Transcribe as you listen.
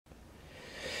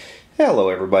Hello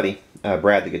everybody,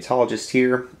 Brad the Guitarologist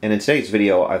here, and in today's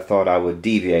video I thought I would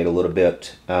deviate a little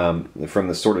bit from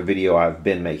the sort of video I've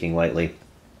been making lately,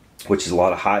 which is a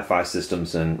lot of hi-fi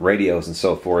systems and radios and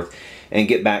so forth, and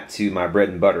get back to my bread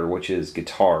and butter, which is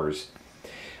guitars.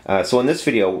 So in this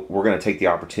video we're going to take the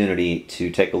opportunity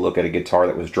to take a look at a guitar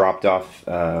that was dropped off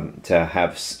to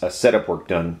have a setup work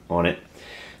done on it.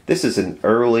 This is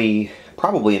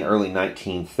probably an early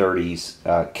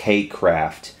 1930s Kay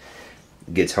Kraft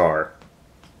guitar.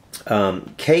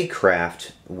 Kay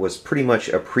Kraft was pretty much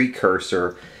a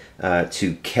precursor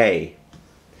to Kay.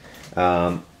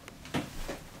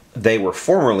 They were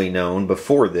formerly known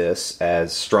before this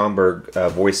as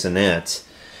Stromberg-Voisinet,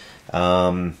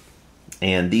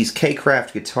 and these Kay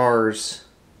Kraft guitars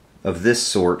of this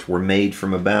sort were made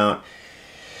from about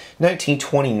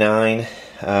 1929,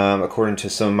 according to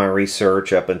some of my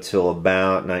research, up until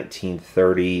about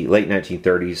 1930, late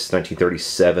 1930s,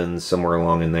 1937, somewhere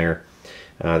along in there.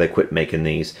 They quit making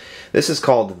these. This is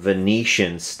called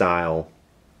Venetian style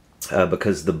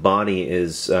because the body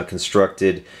is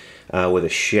constructed with a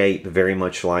shape very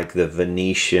much like the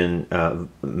Venetian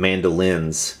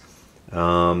mandolins. You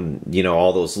know,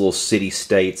 all those little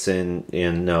city-states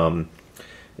in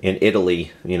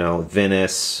Italy, you know,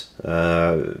 Venice,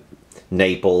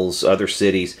 Naples, other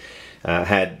cities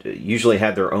usually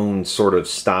had their own sort of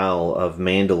style of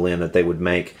mandolin that they would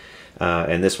make,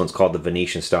 and this one's called the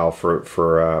Venetian style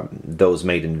for those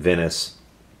made in Venice.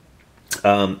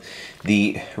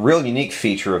 The real unique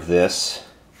feature of this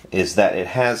is that it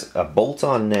has a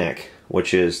bolt-on neck,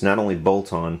 which is not only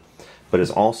bolt-on but is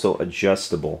also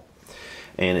adjustable.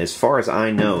 And as far as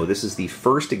I know, this is the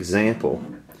first example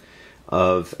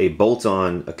of a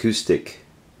bolt-on acoustic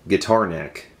guitar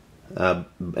neck. And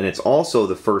it's also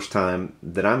the first time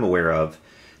that I'm aware of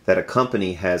that a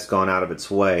company has gone out of its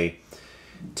way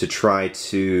to try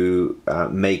to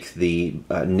make the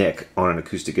neck on an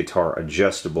acoustic guitar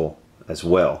adjustable as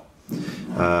well.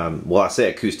 Well, I say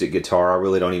acoustic guitar, I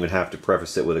really don't even have to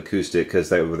preface it with acoustic because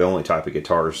they were the only type of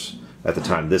guitars at the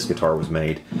time this guitar was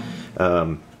made.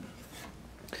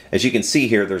 As you can see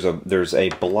here, there's a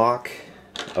block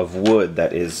of wood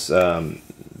that is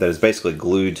basically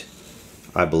glued.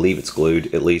 I believe it's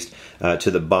glued, at least,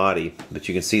 to the body. But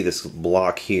you can see this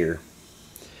block here,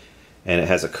 and it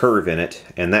has a curve in it,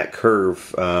 and that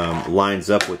curve lines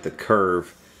up with the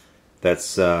curve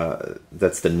that's the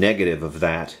negative of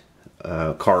that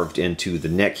carved into the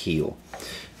neck heel.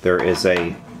 There is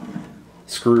a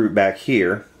screw back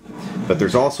here, but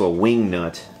there's also a wing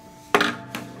nut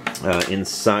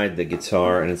inside the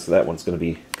guitar, and that one's going to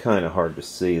be kind of hard to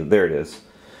see. There it is.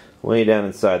 Way down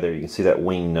inside there, you can see that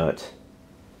wing nut.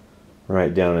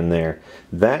 Right down in there.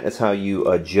 That is how you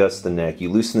adjust the neck. You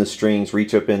loosen the strings,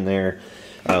 reach up in there,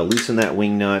 loosen that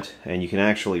wing nut, and you can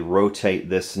actually rotate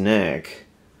this neck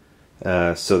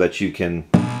so that you can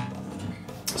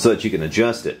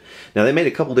adjust it. Now, they made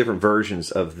a couple different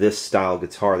versions of this style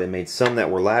guitar. They made some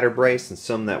that were ladder braced and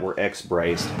some that were X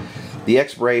braced. The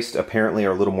X braced apparently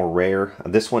are a little more rare.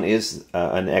 This one is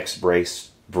an X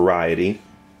braced variety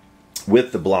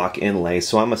with the block inlay,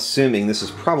 so I'm assuming this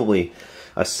is probably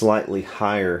a slightly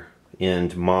higher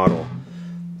end model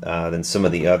than some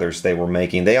of the others they were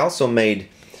making. They also made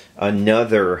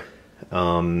another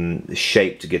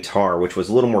shaped guitar, which was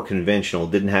a little more conventional.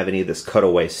 Didn't have any of this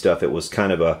cutaway stuff. It was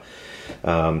kind of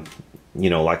a, you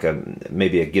know, like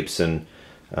maybe a Gibson,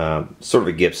 sort of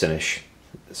a Gibson-ish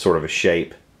sort of a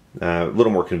shape. A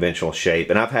little more conventional shape.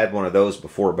 And I've had one of those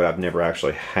before, but I've never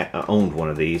actually owned one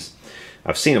of these.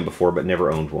 I've seen them before, but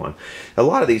never owned one. A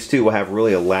lot of these, too, will have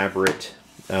really elaborate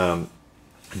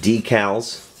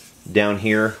decals down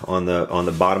here on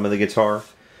the bottom of the guitar.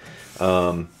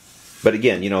 But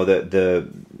again, you know,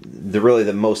 really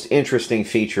the most interesting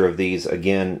feature of these,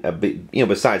 again, you know,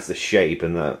 besides the shape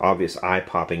and the obvious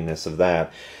eye-poppingness of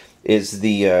that, is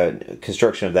the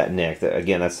construction of that neck.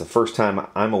 Again, that's the first time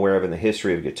I'm aware of in the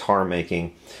history of guitar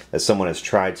making that someone has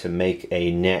tried to make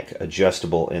a neck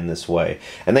adjustable in this way.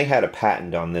 And they had a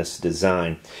patent on this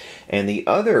design. And the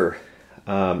other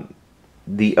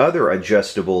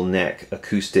adjustable neck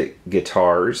acoustic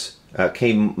guitars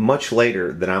came much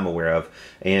later than I'm aware of,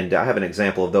 and I have an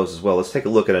example of those as well. Let's take a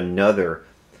look at another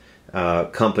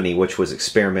company which was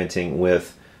experimenting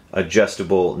with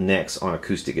adjustable necks on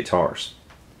acoustic guitars.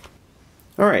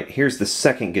 Alright, here's the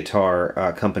second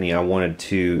guitar company I wanted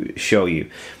to show you.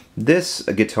 This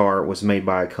guitar was made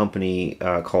by a company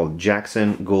called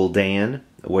Jackson-Guldan,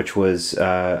 which was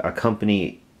a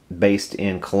company based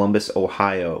in Columbus,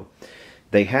 Ohio.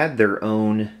 They had their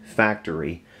own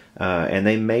factory, and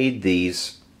they made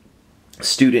these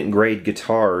student-grade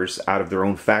guitars out of their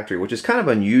own factory, which is kind of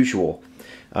unusual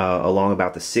along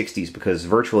about the 60s, because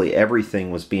virtually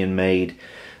everything was being made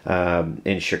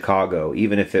in Chicago,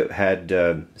 even if it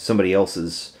had somebody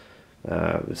else's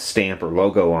stamp or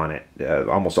logo on it.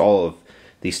 Almost all of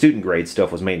the student-grade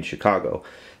stuff was made in Chicago.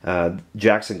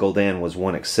 Jackson-Guldan was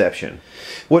one exception.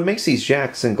 What makes these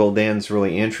Jackson-Guldans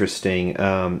really interesting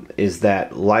is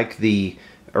that, like the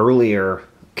earlier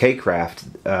Kay Kraft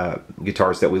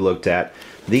guitars that we looked at,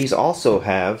 these also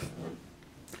have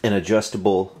an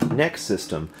adjustable neck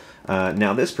system.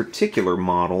 Now this particular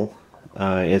model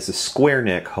is a square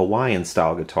neck Hawaiian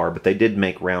style guitar, but they did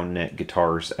make round neck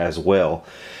guitars as well.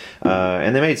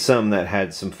 And they made some that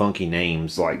had some funky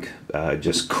names, like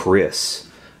just Chris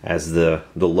as the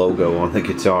logo on the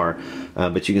guitar.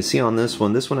 But you can see on this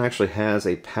one actually has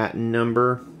a patent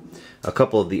number. A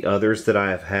couple of the others that I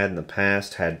have had in the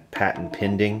past had patent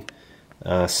pending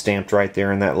stamped right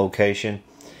there in that location.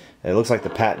 It looks like the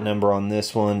patent number on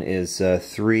this one is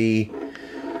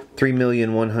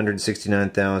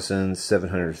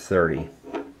 3,169,730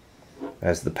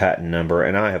 as the patent number,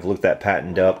 and I have looked that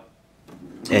patent up,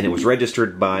 and it was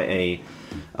registered by a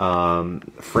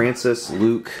Francis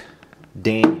Luke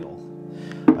Daniel.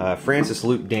 Francis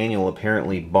Luke Daniel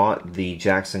apparently bought the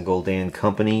Jackson-Guldan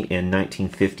company in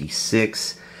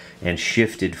 1956 and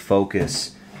shifted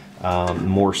focus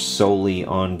more solely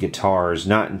on guitars.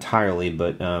 Not entirely,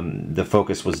 but the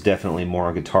focus was definitely more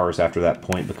on guitars after that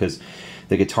point, because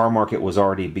the guitar market was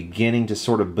already beginning to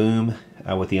sort of boom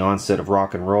with the onset of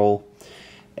rock and roll.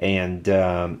 And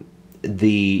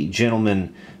the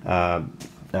gentleman, the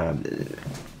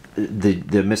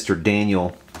Mr.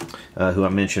 Daniel, who I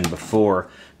mentioned before,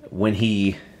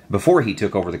 before he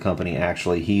took over the company,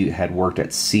 actually, he had worked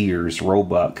at Sears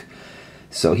Roebuck.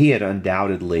 So he had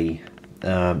undoubtedly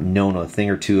known a thing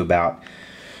or two about,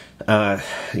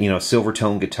 silver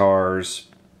tone guitars,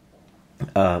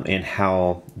 and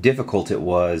how difficult it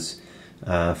was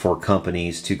for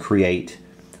companies to create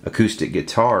acoustic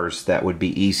guitars that would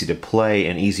be easy to play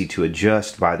and easy to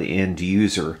adjust by the end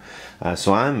user.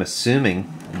 So I'm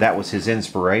assuming that was his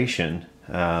inspiration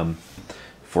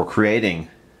for creating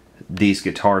these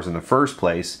guitars in the first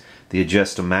place. The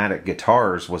Adjustomatic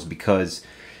Guitars was because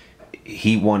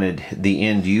he wanted the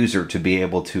end user to be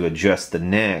able to adjust the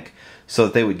neck so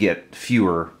that they would get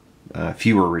fewer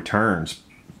returns,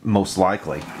 most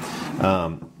likely.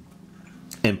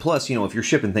 And plus, if you're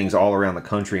shipping things all around the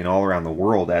country and all around the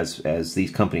world, as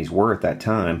these companies were at that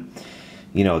time,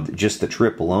 just the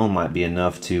trip alone might be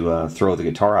enough to throw the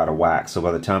guitar out of whack. So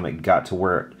by the time it got to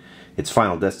where its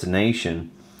final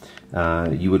destination,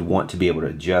 you would want to be able to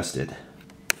adjust it.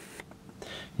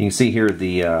 You can see here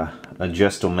the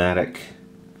Adjustomatic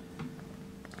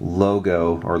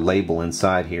logo or label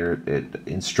inside here. It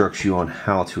instructs you on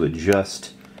how to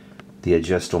adjust the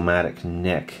Adjustomatic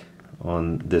neck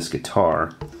on this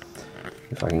guitar.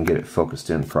 If I can get it focused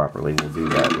in properly, we'll do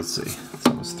that. Let's see.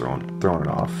 Someone's throwing it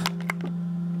off.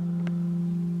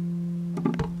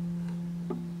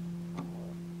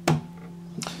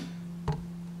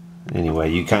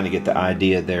 Anyway, you kind of get the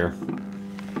idea there.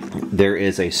 There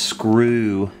is a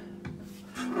screw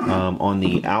on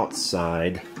the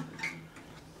outside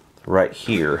right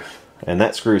here, and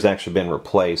that screw's actually been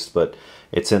replaced, but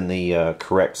it's in the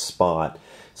correct spot.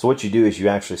 So what you do is you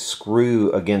actually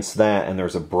screw against that, and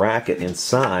there's a bracket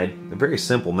inside. A very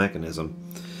simple mechanism.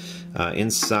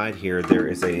 Inside here there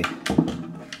is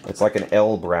it's like an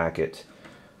L bracket,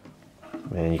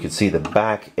 and you can see the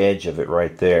back edge of it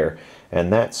right there.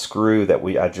 And that screw that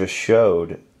I just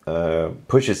showed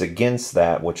pushes against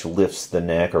that, which lifts the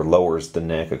neck or lowers the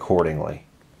neck accordingly.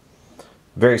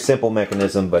 Very simple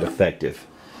mechanism, but effective.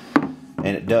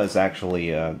 And it does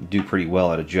actually do pretty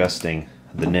well at adjusting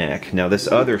the neck. Now this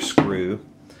other screw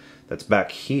that's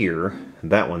back here,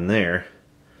 that one there,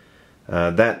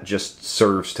 that just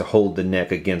serves to hold the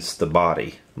neck against the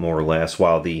body, more or less,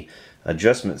 while the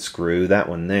adjustment screw, that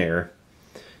one there,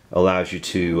 allows you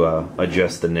to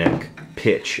adjust the neck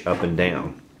pitch up and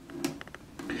down.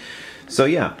 So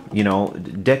yeah,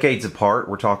 decades apart.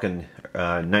 We're talking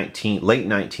late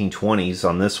 1920s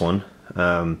on this one,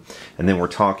 and then we're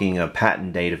talking a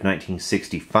patent date of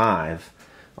 1965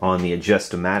 on the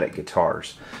Adjustomatic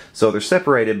guitars. So they're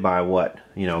separated by what,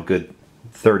 good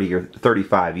 30 or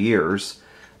 35 years,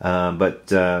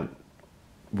 but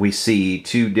we see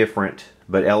two different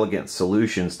but elegant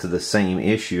solutions to the same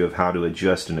issue of how to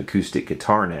adjust an acoustic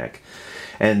guitar neck.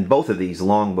 And both of these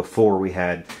long before we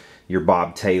had your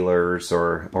Bob Taylors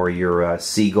or your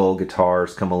Seagull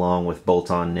guitars come along with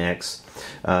bolt-on necks.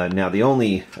 Now the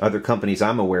only other companies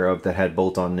I'm aware of that had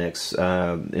bolt-on necks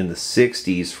in the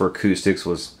 60s for acoustics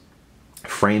was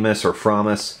Framus or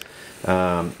Framus,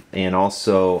 and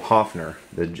also Hofner,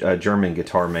 the German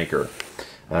guitar maker.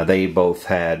 They both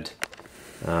had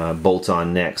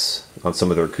bolt-on necks on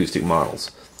some of their acoustic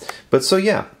models. But so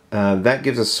yeah, that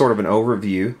gives us sort of an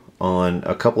overview on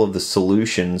a couple of the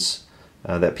solutions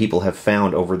that people have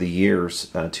found over the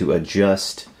years to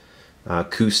adjust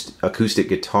acoustic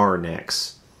guitar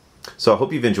necks. So I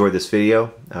hope you've enjoyed this video.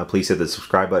 Please hit the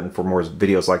subscribe button for more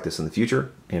videos like this in the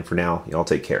future. And for now, y'all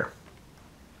take care.